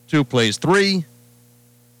 2 plays 3,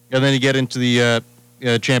 and then you get into the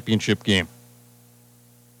championship game.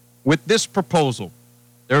 With this proposal,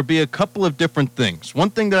 there will be a couple of different things. One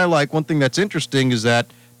thing that I like, one thing that's interesting is that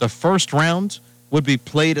the first round would be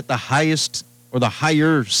played at the highest or the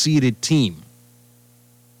higher seeded team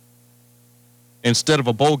instead of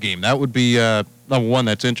a bowl game. That would be number one.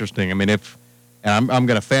 That's interesting. I mean, I'm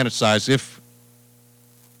going to fantasize if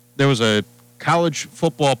there was a college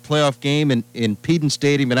football playoff game in Peden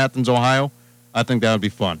Stadium in Athens, Ohio, I think that would be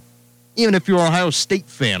fun. Even if you're an Ohio State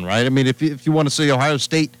fan, right? I mean, if you want to say Ohio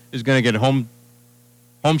State is going to get home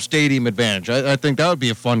stadium advantage, I think that would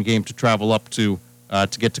be a fun game to travel up to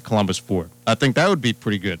get to Columbus for. I think that would be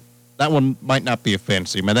pretty good. That one might not be a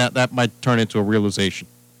fantasy. I mean, that might turn into a realization.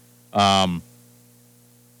 But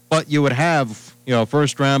you would have,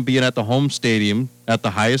 first round being at the home stadium at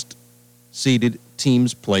the highest seeded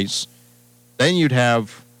team's place. Then you'd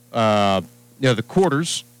have, the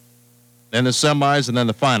quarters, then the semis, and then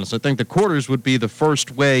the finals. I think the quarters would be the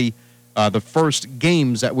first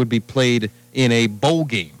games that would be played in a bowl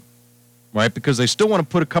game, right? Because they still want to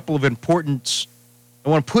put a couple of importance.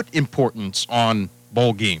 They want to put importance on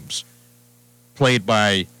bowl games played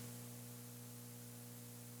by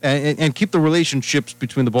and keep the relationships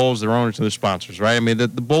between the bowls, their owners, and their sponsors, right? I mean, the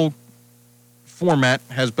bowl format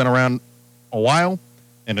has been around a while,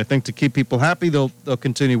 and I think to keep people happy, they'll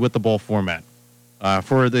continue with the bowl format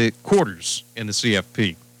for the quarters in the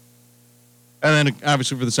CFP. And then,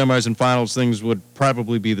 obviously, for the semis and finals, things would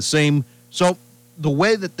probably be the same. So the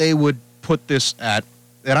way that they would put this and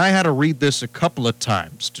I had to read this a couple of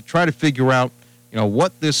times to try to figure out,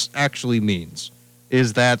 what this actually means,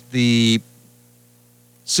 is that the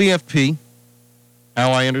CFP,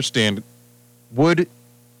 how I understand it, would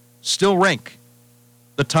still rank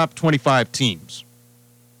the top 25 teams.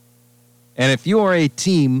 And if you are a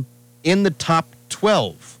team in the top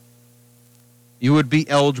 12, you would be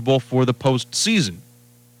eligible for the postseason.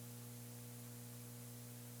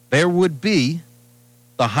 There would be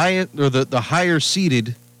the higher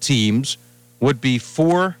seeded teams would be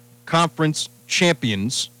 4 conference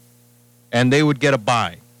champions, and they would get a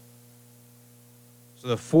bye. So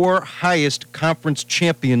the 4 highest conference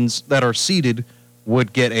champions that are seeded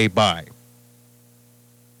would get a bye.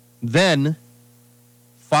 Then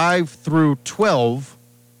 5 through 12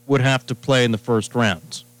 would have to play in the first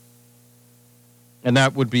rounds. And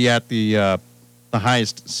that would be at the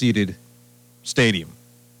highest seeded stadium.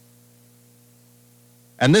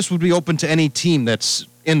 And this would be open to any team that's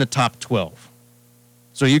in the top 12.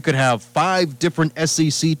 So you could have 5 different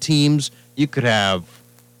SEC teams. You could have,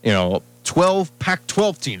 12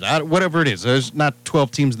 Pac-12 teams, whatever it is. There's not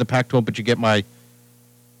 12 teams in the Pac-12, but you get my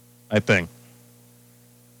thing.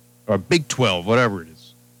 Or Big 12, whatever it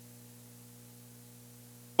is.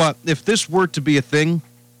 But if this were to be a thing,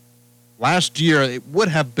 last year it would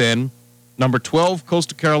have been number 12,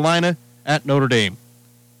 Coastal Carolina at Notre Dame.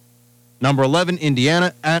 Number 11,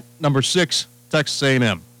 Indiana at number 6, Texas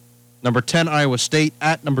A&M. Number 10, Iowa State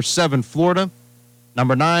at number 7, Florida.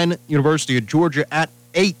 Number 9, University of Georgia at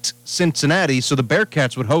 8, Cincinnati. So the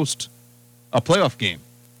Bearcats would host a playoff game.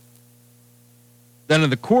 Then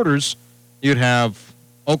in the quarters, you'd have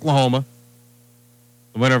Oklahoma.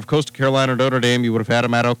 The winner of Coastal Carolina or Notre Dame, you would have had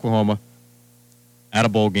them at Oklahoma at a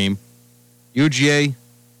bowl game. UGA,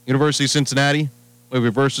 University of Cincinnati,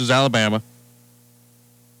 versus Alabama.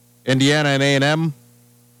 Indiana and A&M,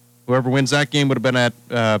 whoever wins that game would have been at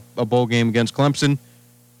a bowl game against Clemson.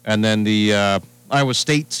 And then the Iowa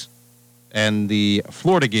State and the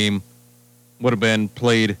Florida game would have been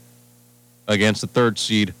played against the 3rd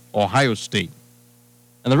seed, Ohio State.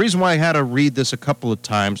 And the reason why I had to read this a couple of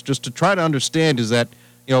times, just to try to understand, is that,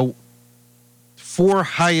 4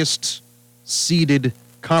 highest seeded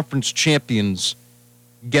conference champions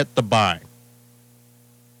get the bye.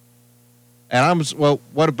 And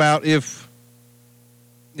what about if,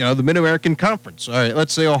 the Mid-American Conference? All right,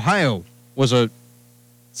 let's say Ohio was a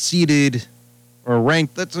seeded or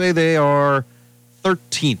ranked, let's say they are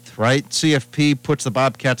 13th, right? CFP puts the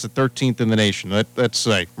Bobcats at 13th in the nation, let's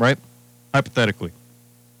say, right? Hypothetically.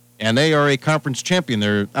 And they are a conference champion.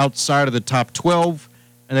 They're outside of the top 12,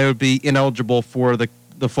 and they would be ineligible for the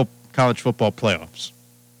college football playoffs.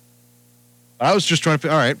 I was just trying to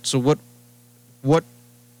figure, all right, so what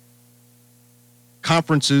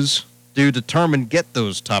conferences do determine get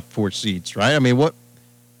those top 4 seeds, right? I mean,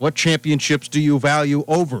 what championships do you value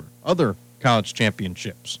over other college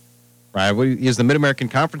championships, right? Is the Mid-American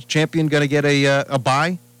Conference champion going to get a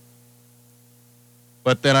bye?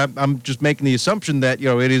 But then I'm just making the assumption that,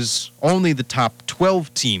 it is only the top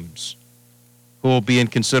 12 teams who will be in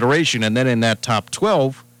consideration. And then in that top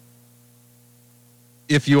 12,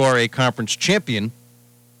 if you are a conference champion,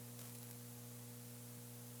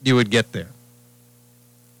 you would get there.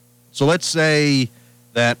 So let's say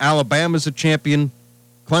that Alabama's a champion,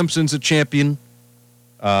 Clemson's a champion,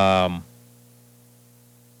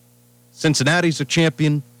 Cincinnati's a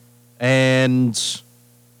champion, and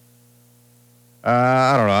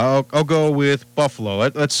I don't know. I'll go with Buffalo.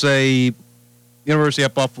 Let's say University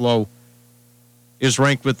at Buffalo is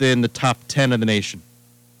ranked within the top 10 of the nation,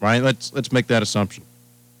 right? Let's make that assumption.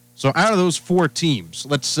 So out of those 4 teams,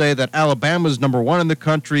 let's say that Alabama is number 1 in the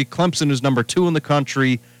country, Clemson is number 2 in the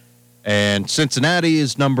country, and Cincinnati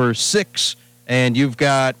is number 6, and you've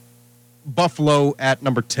got Buffalo at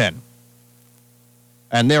number 10.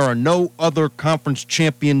 And there are no other conference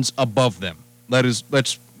champions above them.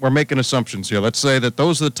 We're making assumptions here. Let's say that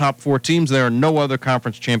those are the top 4 teams. There are no other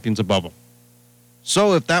conference champions above them.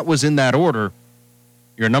 So if that was in that order,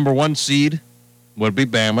 your number 1 seed would be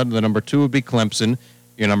Bama. The number 2 would be Clemson.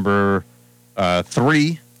 Your number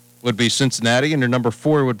 3 would be Cincinnati. And your number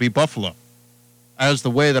 4 would be Buffalo, as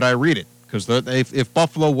the way that I read it. Because if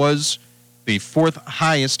Buffalo was the 4th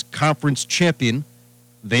highest conference champion,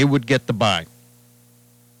 they would get the bye.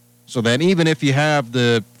 So then even if you have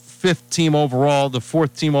the 5th team overall, the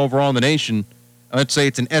 4th team overall in the nation, let's say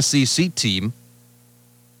it's an SEC team,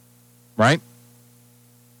 right?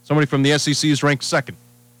 Somebody from the SEC is ranked 2nd.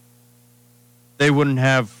 They wouldn't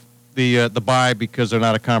have the bye because they're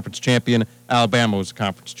not a conference champion. Alabama was a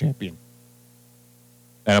conference champion.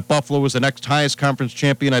 And if Buffalo was the next highest conference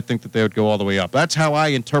champion, I think that they would go all the way up. That's how I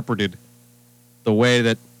interpreted the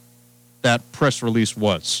way that press release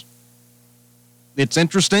was. It's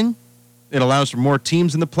interesting. It allows for more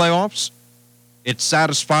teams in the playoffs. It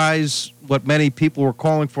satisfies what many people were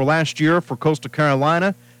calling for last year for Coastal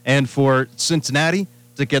Carolina and for Cincinnati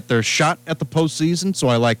to get their shot at the postseason, so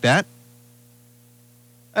I like that.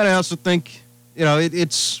 And I also think,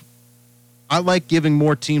 I like giving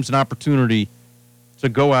more teams an opportunity to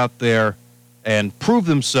go out there and prove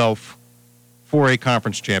themselves for a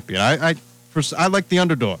conference champion. I like the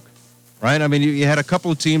underdog, right? I mean, you had a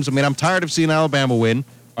couple of teams. I mean, I'm tired of seeing Alabama win.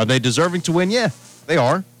 Are they deserving to win? Yeah, they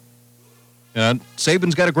are.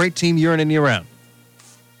 Saban's got a great team year in and year out.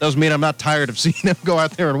 Doesn't mean I'm not tired of seeing them go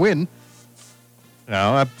out there and win.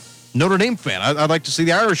 I'm a Notre Dame fan. I'd like to see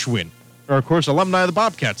the Irish win. Or, of course, alumni of the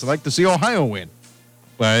Bobcats. I'd like to see Ohio win.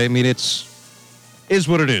 But, I mean, is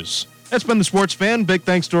what it is. That's been the Sports Fan. Big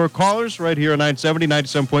thanks to our callers right here on 970,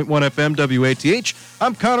 97.1 FM, WATH.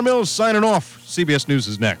 I'm Connor Mills signing off. CBS News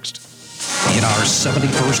is next. In our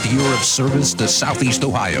 71st year of service to Southeast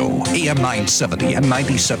Ohio, AM 970 and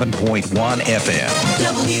 97.1 FM.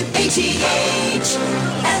 WATH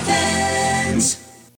FM.